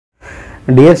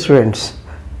Dear students,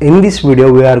 in this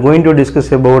video we are going to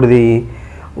discuss about the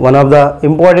one of the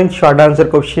important short answer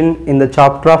question in the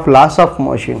chapter of laws of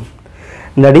motion,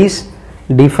 that is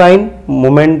define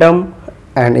momentum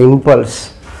and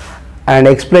impulse and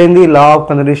explain the law of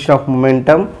conservation of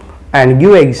momentum and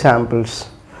give examples.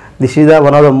 This is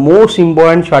one of the most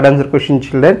important short answer question,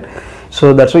 children,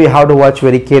 so that's why you have to watch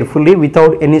very carefully.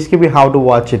 Without any skip you have to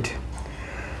watch it.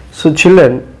 So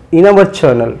children, in our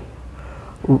channel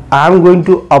I am going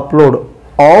to upload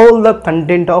all the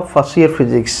content of first year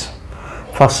physics.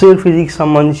 First year physics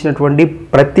సంబంధించినటువంటి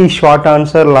ప్రతి short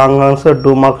answer, long answer,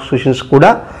 2 marks questions కూడా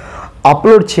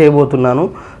upload చేయబోతున్నాను.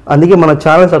 అందుకే మన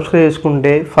channel subscribe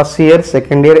చేసుకుంటే first year,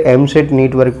 second year, EAMCET,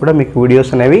 neat వరకు కూడా మీకు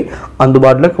వీడియోస్ అనేవి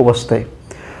అందుబాటులోకి వస్తాయి.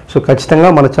 సో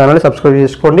ఖచ్చితంగా మన ఛానల్ సబ్స్క్రైబ్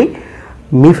చేసుకోండి,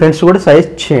 మీ ఫ్రెండ్స్ కూడా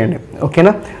సజెస్ట్ చేయండి,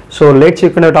 ఓకేనా? సో లెట్స్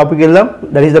చెక్ టాపిక్ వెళ్దాం.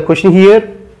 That is the question here.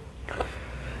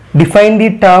 Define the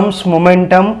terms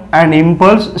momentum and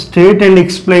impulse. State and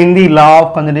explain the law of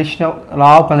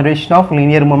conservation of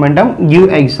linear momentum. Give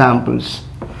examples.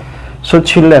 So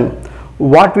children,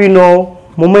 what we know,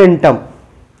 momentum,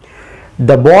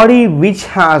 the body which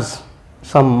has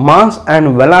some mass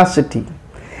and velocity,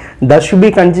 that should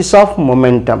be consist of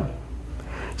momentum.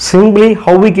 Simply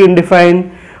how we can define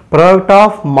product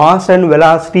of mass and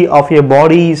velocity of a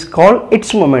body is called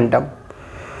its momentum.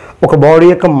 ఒక body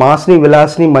యొక్క మాస్ని,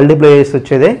 వెలాసిటీని multiply చేసి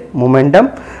వచ్చేదే momentum.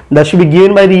 That should be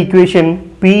given by the equation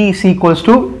P is equals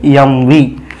to mv.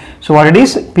 So what it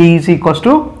is? P is equals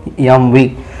to mv.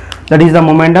 That is the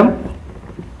momentum.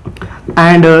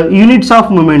 And units of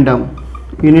momentum.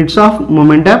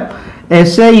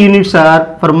 SI units are,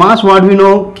 for mass what we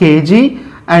know, kg,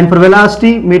 and for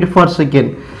velocity meter per second.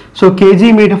 So kg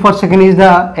meter per second is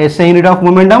the SI unit of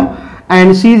momentum,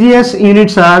 and CGS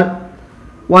units are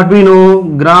what we know,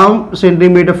 gram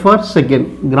centimeter per second.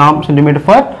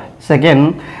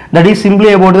 That is simply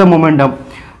about the momentum.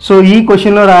 So ఈ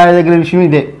question లో రాయదగిన విషయం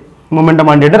ఇదే, momentum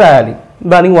అంటే రాయాలి,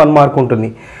 దానికి 1 mark ఉంటుంది.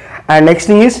 And next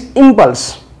thing is impulse.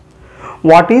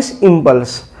 What is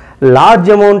impulse? Large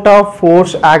amount of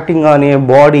force acting on a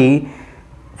body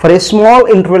for a small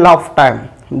interval of time,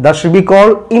 that should be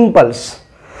called impulse.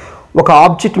 ఒక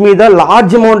object మీద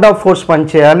large amount of force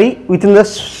పనిచేయాలి with in the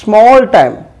small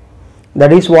time,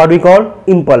 that is what we call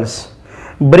impulse.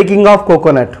 Breaking of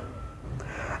coconut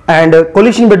and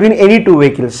collision between any two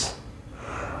vehicles.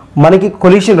 మనకి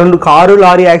collision, రెండు car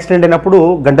lorry accident అయినప్పుడు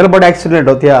గంటల పాటు accident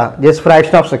అవుతాయా? Just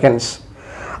fraction of seconds.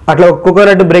 అట్లా ఒక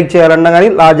coconut break చేయాలన్నా కానీ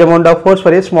large amount of force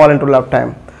for a small interval of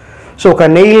time. So ఒక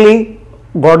నెయిల్ని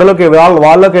గోడలోకి,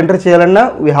 వాళ్ళలోకి ఎంటర్ చేయాలన్నా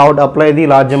we have to apply the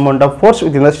large amount of force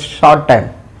with in the short time.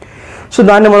 So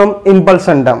దాన్ని మనం impulse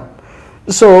అంటాం.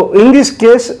 So in this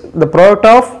case the product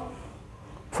of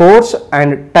force and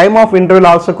time of interval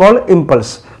also called impulse.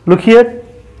 Look here,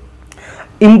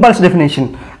 impulse definition: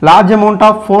 large amount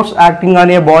of force acting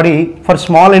on a body for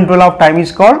small interval of time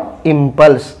is called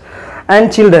impulse. And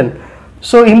children,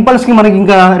 so impulse ki manaki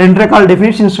inka rendu rakala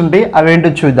definitions untayi, avi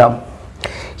ento chuddam.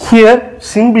 Here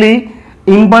simply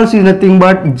impulse is nothing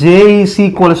but J is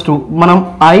equals to, manam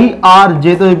I or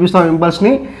J tho chupistam impulse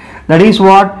ni, that is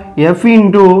what, F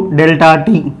into delta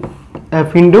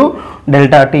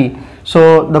T. So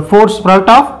the force, product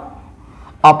of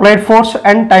applied force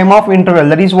and time of interval,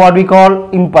 that is what we call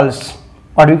impulse.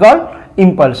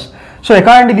 So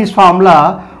according to this formula,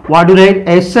 what do you write?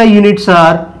 SI units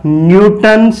are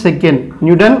Newton second.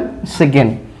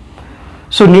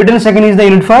 So Newton second is the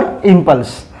unit for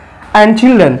impulse. And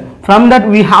children, from that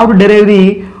we have to derive the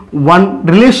one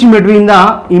relation between the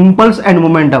impulse and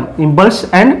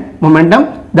momentum.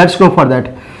 Let's go for that.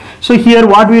 So here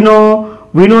what we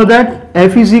know that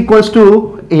F is equals to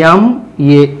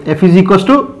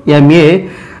ma.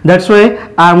 That's why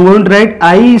I am going to write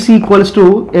I is equals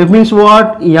to, F means what,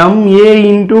 ma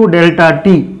into delta t.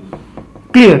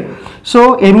 Clear? So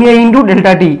ma into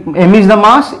delta t, m is the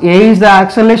mass, a is the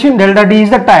acceleration, delta t is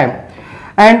the time.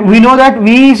 And we know that v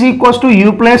is equals to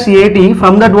u plus at.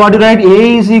 From that what you write,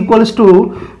 a is equals to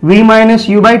v minus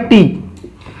u by t.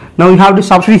 Now we have to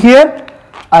substitute here.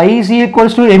 I is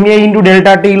equals to ma into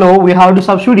delta t low, we have to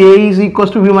substitute a is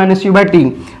equals to v minus u by t.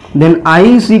 Then I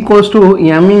is equals to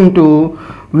m into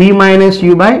v minus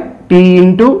u by t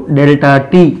into delta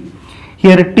t.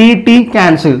 Here t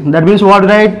cancel, that means what,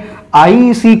 right? I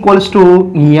is equals to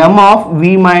m of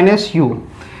v minus u.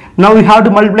 Now we have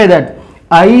to multiply that.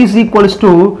 I is equals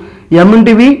to m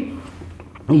into v,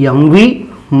 mv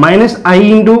minus I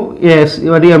into s,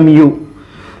 mu.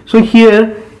 So here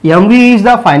mv is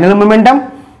the final momentum,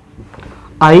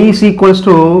 I is equals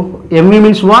to, mv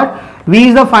means what, v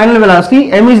is the final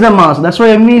velocity, m is the mass, that's why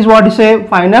mv is what is a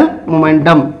final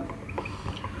momentum.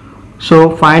 So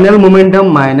final momentum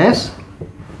minus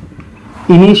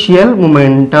initial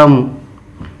momentum.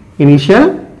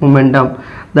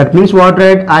 That means what,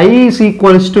 right? I is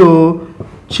equals to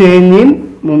change in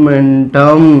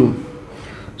momentum.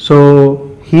 So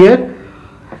here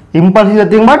impulse is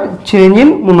nothing but change in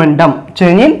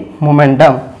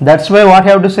momentum. That's why what I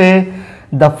have to say,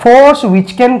 the force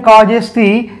which can causes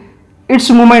its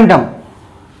momentum.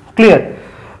 Clear?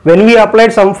 When we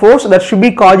applied some force, that should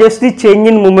be causes the change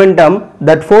in momentum.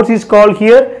 That force is called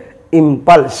here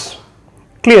impulse.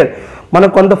 Clear? మనం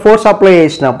కొంత force apply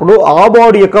చేసినప్పుడు ఆ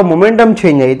body యొక్క momentum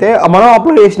change అయితే మనం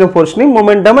apply చేసిన ఫోర్స్ని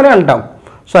momentum అని అంటాం,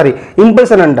 సారీ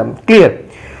ఇంపల్స్ అని అంటాం. Clear?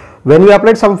 When we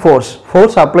applied some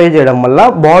force apply చేయడం వల్ల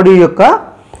బాడీ యొక్క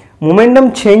మొమెంటం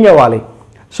చేంజ్ అవ్వాలి.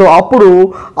 సో అప్పుడు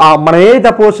మనం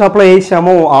ఏదైతే ఫోర్స్ అప్లై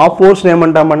చేసామో ఆ ఫోర్స్ని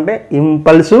ఏమంటామంటే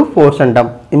ఇంపల్సివ్ ఫోర్స్ అంటాం.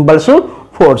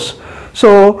 So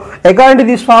according to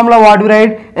this formula what we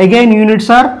right, again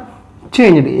units are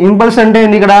changed. Impulse అంటే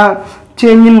ఏంది ఇక్కడ,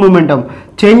 change in momentum.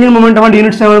 Change in momentum అంటే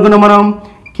యూనిట్స్ ఏమనుకున్నాం మనం,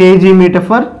 కేజీ మీటర్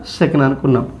పర్ సెకండ్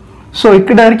అనుకున్నాం. సో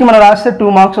ఇక్కడ వరకు మనం రాస్తే 2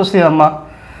 మార్క్స్ వస్తాయి అమ్మా.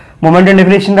 మొమెంటం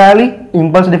డెఫినేషన్ రాయాలి,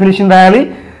 ఇంపల్స్ డెఫినేషన్ రాయాలి,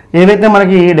 ఏదైతే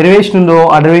మనకి డెరివేషన్ ఉందో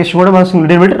ఆ డెరివేషన్ కూడా మనం సింగిల్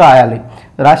డెరివేటివ్ రాయాలి.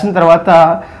 రాసిన తర్వాత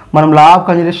మనం law of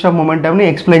conservation of మొమెంటంని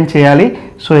explain చేయాలి.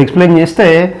 సో ఎక్స్ప్లెయిన్ చేస్తే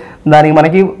దానికి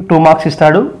మనకి 2 మార్క్స్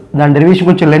ఇస్తాడు. దాని డెరివేషన్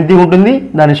కొంచెం లెంతీ ఉంటుంది,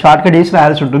 దాన్ని షార్ట్ కట్ చేసి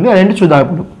రాయాల్సి ఉంటుంది. అదేంటి చూద్దాం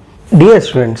ఇప్పుడు. Dear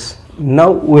students, now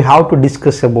we have to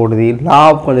discuss about the law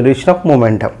of conservation of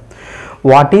momentum.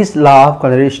 What is law of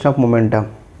conservation of momentum?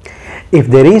 If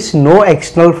there is no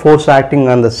external force acting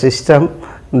on the system,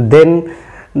 then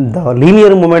the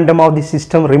linear momentum of the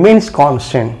system remains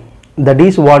constant. That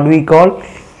is what we call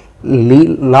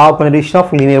law of conservation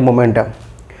of linear momentum.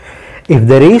 If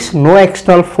there is no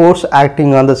external force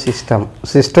acting on the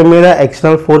system మీద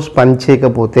external force పని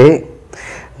చేయకపోతే,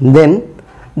 then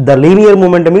the linear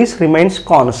momentum remains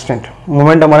constant.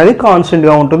 Momentum అనేది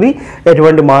కాన్స్టెంట్గా ఉంటుంది,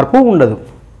 ఎటువంటి మార్పు ఉండదు.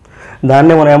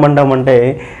 దాన్ని మనం ఏమంటామంటే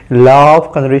law of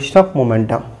conservation of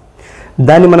momentum.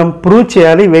 దాన్ని మనం ప్రూవ్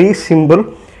చేయాలి, very simple.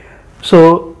 So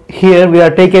here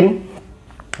we are taken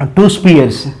two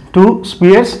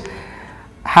spheres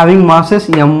having masses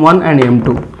m1 and m2.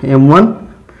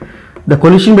 The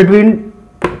collision between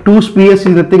two spheres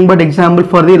is nothing but example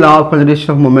for the law of conservation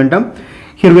of momentum.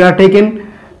 Here we are taken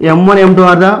m1 m2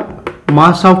 are the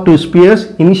mass of two spheres.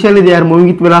 Initially they are moving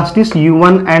with velocities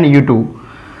u1 and u2,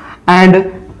 and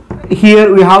here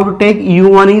we have to take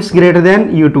u1 is greater than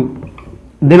u2.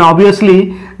 Then obviously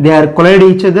they are collide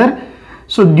each other.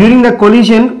 So during the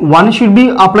collision, one should be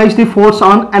applies the force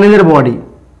on another body.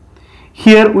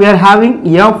 Here we are having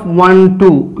F12.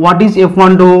 What is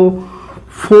F12?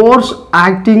 Force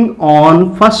acting on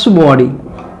first body.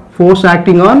 Force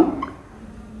acting on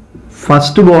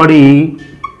first body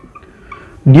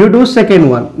due to second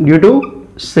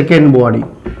body.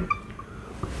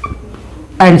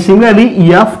 And similarly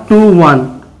F21.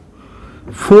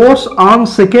 Force on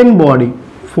second body.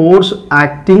 Force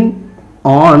acting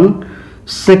on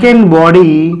second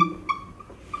body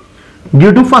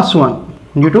due to first one.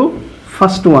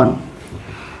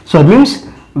 So it means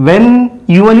when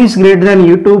u1 is greater than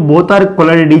u2, both are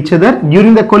collided each other.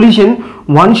 During the collision,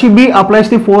 one should be applies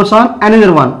the force on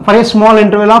another one for a small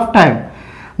interval of time.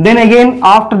 Then again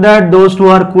after that those two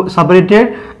are separated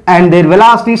and their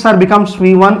velocities are becomes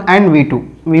v1 and v2.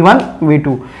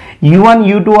 u1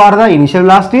 u2 are the initial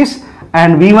velocities and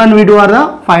v1 v2 are the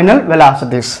final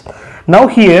velocities. Now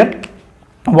here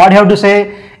what you have to say,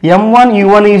 m1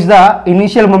 u1 is the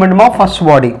initial momentum of first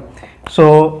body. So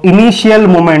initial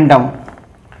momentum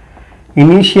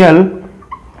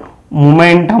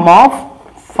of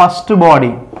first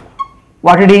body,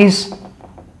 what it is,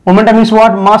 momentum is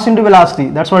what, mass into velocity,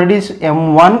 that's what it is,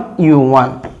 m1 u1.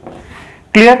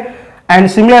 Clear? And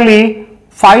similarly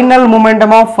final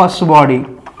momentum of first body,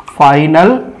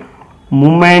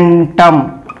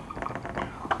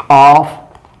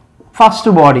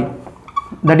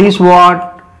 that is what,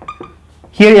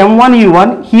 here m1 u1,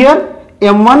 here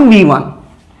m1 v1.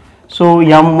 So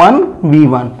m1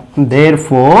 v1,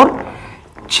 therefore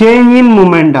change in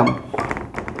momentum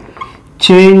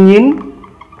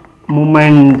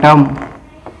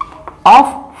of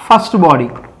first body,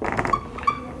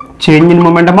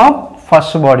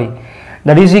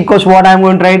 that is equals what I am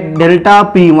going to write, delta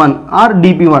p1 or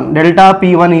dp1. Delta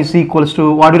p1 is equals to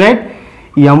what we write,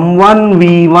 m1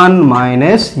 v1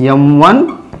 minus m1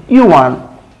 u1.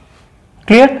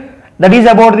 Clear? That is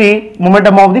about the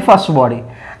momentum of the first body.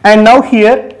 And now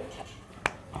here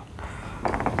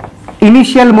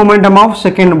initial momentum of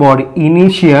second body,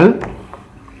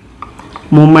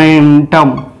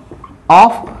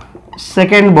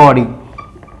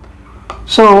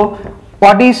 So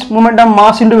What is momentum?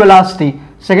 Mass into velocity.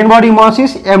 Second body mass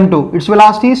is m2, its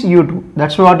velocity is u2.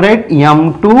 That's what, right?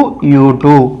 m2 u2.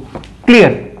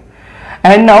 Clear?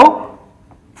 And now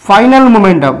final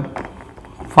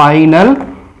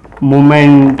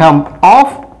momentum of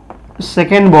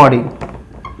second body.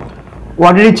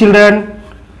 What is it, children?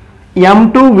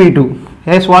 m2 v2.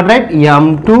 Yes, what, right?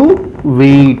 m2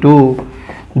 v2.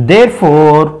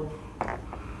 Therefore,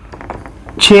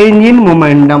 change in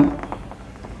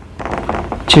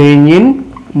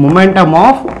momentum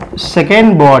of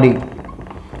second body,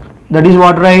 that is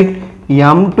what, right?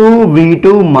 m2 v2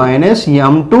 minus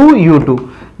m2 u2.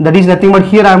 That is nothing but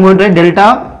here I am going to write delta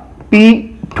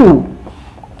p2.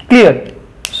 Clear?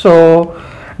 So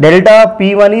delta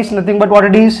p1 is nothing but what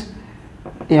it is?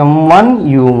 m1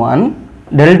 u1.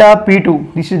 Delta p2,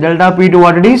 this is delta p2,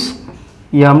 what it is?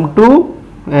 m2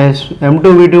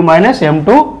 v2 minus m2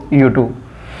 u2.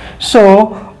 So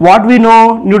what we know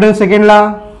Newton's second law?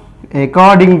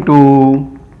 According to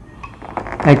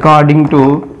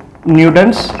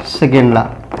Newton's second law,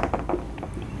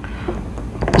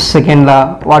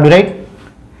 what do you write?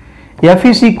 F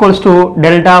is equals to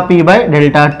delta p by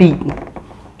delta t.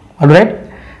 What do you write?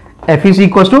 F is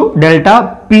equals to delta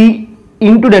p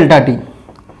into delta t.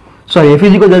 Sorry, F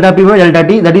is equal to delta p by delta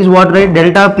t. That is what, right?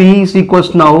 Delta p is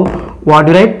equals now what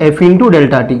do you write? F into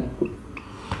delta t.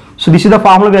 So this is the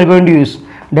formula we are going to use.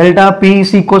 Delta p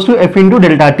is equals to F into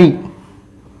delta t.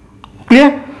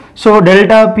 Clear? So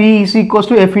delta p is equals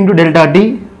to F into delta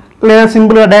t. Let's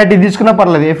simple direct this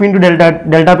F into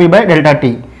delta p by delta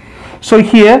t. So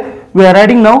here we are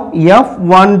writing now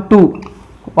F12.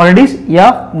 What it is?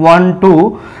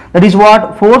 F12. That is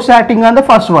what? Force acting on the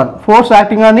first one. Force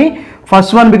acting on the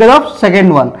first one because of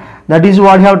second one. That is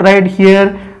what you have to write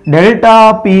here.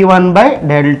 Delta p1 by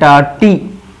delta t.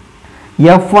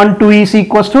 F12 is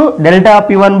equals to delta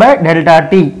p1 by delta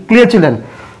t. Clear, children?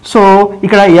 So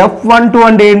ikkada F12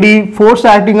 ante enti? Force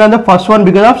acting on the first one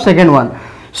because of second one.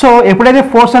 So ఎప్పుడైతే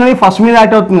force అనేది first మీద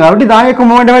act అవుతుంది కాబట్టి దాని యొక్క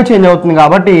మూమెంటమే change అవుతుంది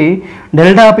కాబట్టి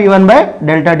delta p1 by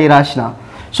delta t రాసిన.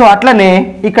 సో అట్లనే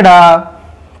ఇక్కడ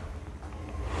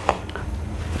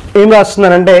ఏం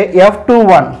రాస్తున్నానంటే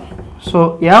F21. So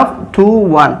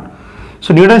F21. So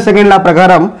Newton second లా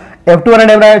ప్రకారం F21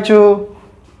 అంటే ఏం రాయొచ్చు?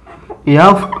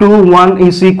 F21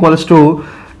 is equals to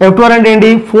F21 అంటే ఏంటి?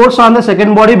 Force on the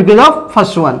second body because of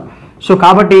first one. So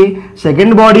కాబట్టి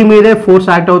సెకండ్ బాడీ మీదే ఫోర్స్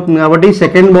యాక్ట్ అవుతుంది కాబట్టి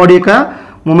సెకండ్ బాడీ యొక్క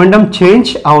మొమెంటం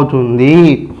చేంజ్ అవుతుంది.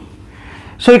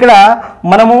 సో ఇక్కడ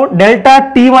మనము డెల్టా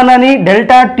t1 అని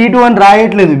డెల్టా t2 అని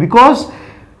రాయట్లేదు because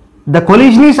the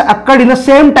collision is occurred in the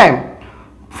same time.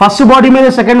 First body మీద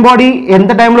సెకండ్ బాడీ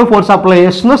ఎంత టైంలో ఫోర్స్ అప్లై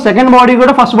చేస్తుందో సెకండ్ బాడీ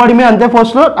కూడా ఫస్ట్ బాడీ మీద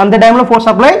అంతే టైంలో ఫోర్స్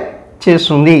అప్లై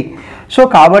చేస్తుంది. సో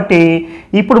కాబట్టి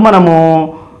ఇప్పుడు మనము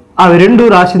అవి రెండు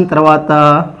రాసిన తర్వాత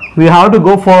we have to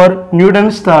go for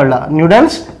Newton's third law.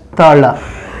 Newton's third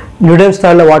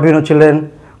law, what we know, children?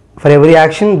 For every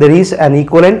action there is an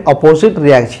equal and opposite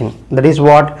reaction. That is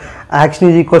what? Action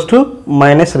is equals to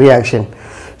minus reaction.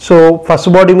 So first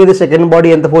body మీద second body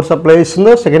ఎంత force apply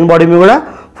చేస్తుందో second body మీద కూడా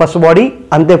first body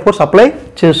అంతే force apply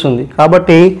చేస్తుంది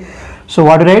కాబట్టి so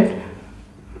what do you write?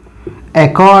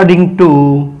 According to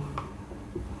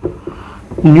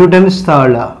Newton's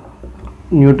third law.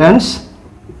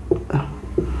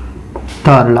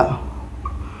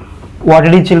 What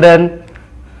it is, children?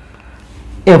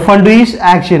 F12 is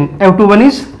action, F21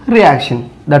 is reaction.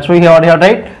 That's why you have to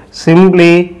write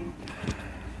simply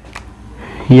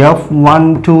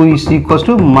F12 is equals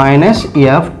to minus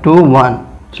F21.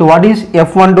 So what is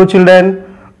F12, children?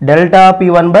 Delta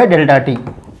p1 by delta t.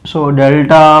 So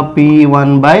delta p1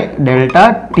 by delta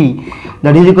t,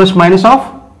 that is equals minus of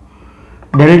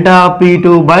delta p2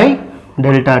 by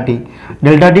delta t.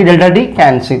 Delta t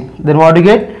cancel. Then what you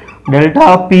get? Delta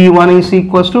p1 is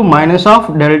equals to minus of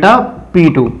delta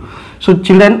p2. So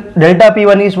children, delta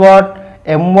p1 is what?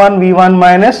 m1 v1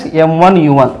 minus m1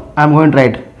 u1. I am going to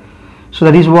write. So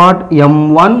that is what?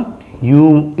 m1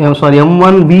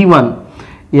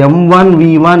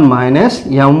 v1 minus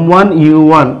m1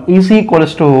 u1 is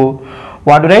equals to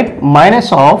what to write? Minus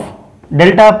of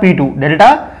delta p2.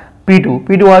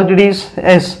 P2 what it is?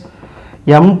 S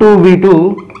m2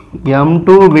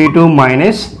 v2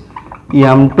 minus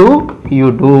m2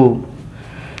 u2.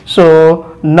 So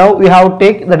now we have to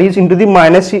take that is into the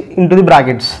minus into the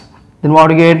brackets. Then what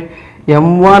we get?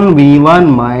 m1 v1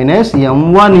 minus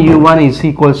m1 u1 is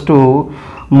equals to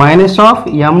minus of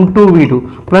m2 v2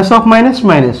 plus of minus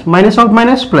of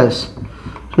minus plus.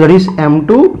 So that is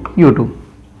m2 u2.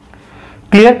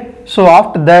 Clear? So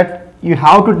after that you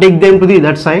have to take them to the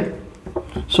that side.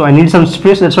 So I need some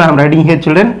space, that's why I am writing here,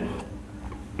 children.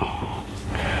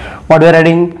 What we are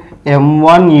writing?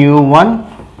 m1 u1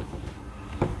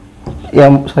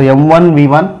 m1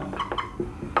 v1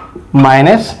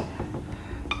 minus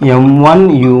m1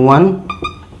 u1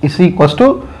 is equals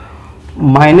to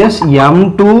minus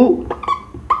m2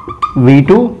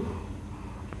 v2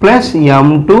 plus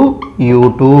m2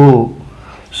 u2.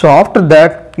 So after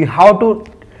that you have to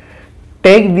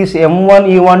take this m1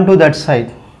 u1 to that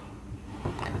side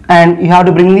and you have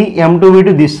to bring the m2 v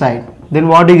to this side. Then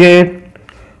what you get?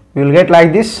 We will get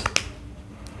like this,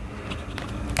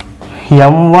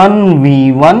 m1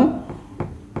 v1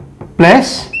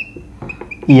 plus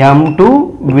m2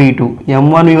 v2,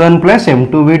 m1 v1 plus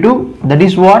m2 v2, that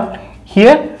is what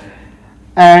here,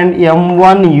 and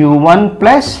m1 u1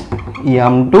 plus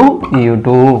m2 u2.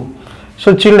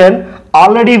 So children,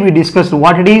 already we discussed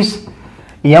what it is.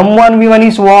 m1 v1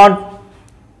 is what?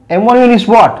 m1 v1 is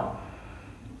what?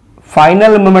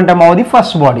 Final momentum of the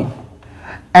first body,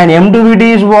 and m2 v2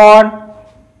 is what?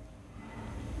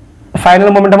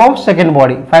 Final momentum of second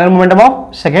body, final momentum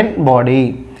of second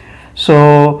body.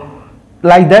 So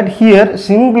like that, here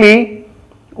simply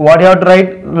what you have to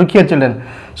write, look here children.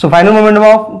 So final momentum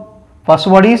of first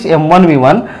body is m1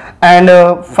 v1 and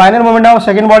final momentum of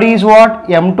second body is what?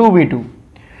 m2 v2.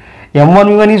 m1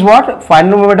 v1 is what?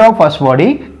 Final momentum of first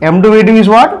body. m2 v2 is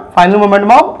what? Final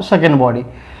momentum of second body.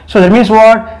 So that means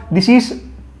what? This is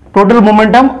total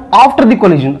momentum after the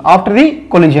collision,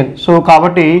 so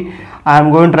kabatti I am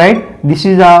going to write this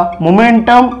is a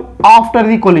momentum after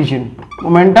the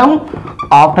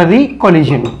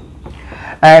collision,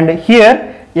 and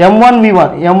here m1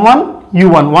 v1, m1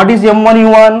 u1. What is m1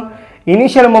 u1?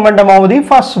 Initial momentum of the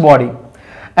first body.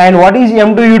 And what is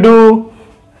m2 u2?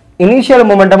 Initial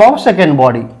momentum of second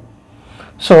body.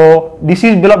 So this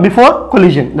is before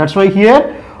collision, that's why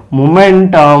here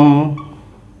momentum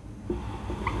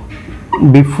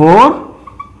before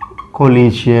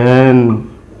collision.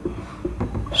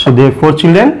 So therefore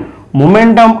children,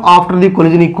 momentum after the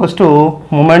collision equals to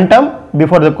momentum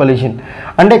before the collision.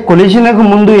 అంటే collision కు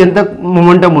ముందు ఎంత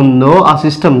momentum ఉందో ఆ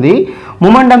system the,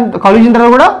 momentum collision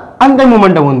తర్వాత కూడా అంతే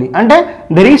momentum ఉంది. అంటే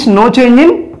there is no change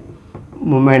in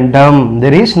momentum,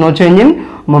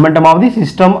 of the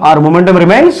system, or momentum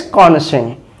remains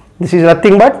constant. This is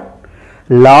nothing but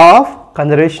law of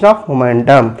conservation of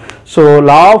momentum. So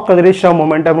law of conservation of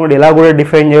momentum కూడా ఎలా కూడా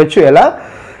define చేయొచ్చు, ఎలా?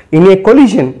 In a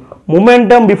collision,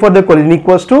 momentum before the collision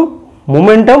equals to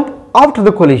momentum after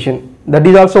the collision. That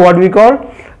is also what we call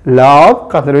law of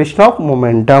conservation of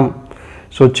momentum.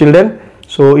 So children,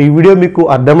 so ఈ video మీకు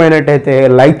అర్థమైనట్టయితే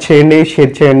like చేయండి,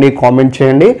 share చేయండి, comment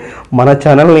చేయండి, మన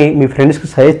ఛానల్ని మీ ఫ్రెండ్స్కి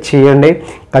suggest చేయండి,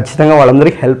 ఖచ్చితంగా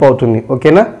వాళ్ళందరికీ హెల్ప్ అవుతుంది.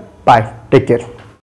 ఓకేనా? Bye, take care.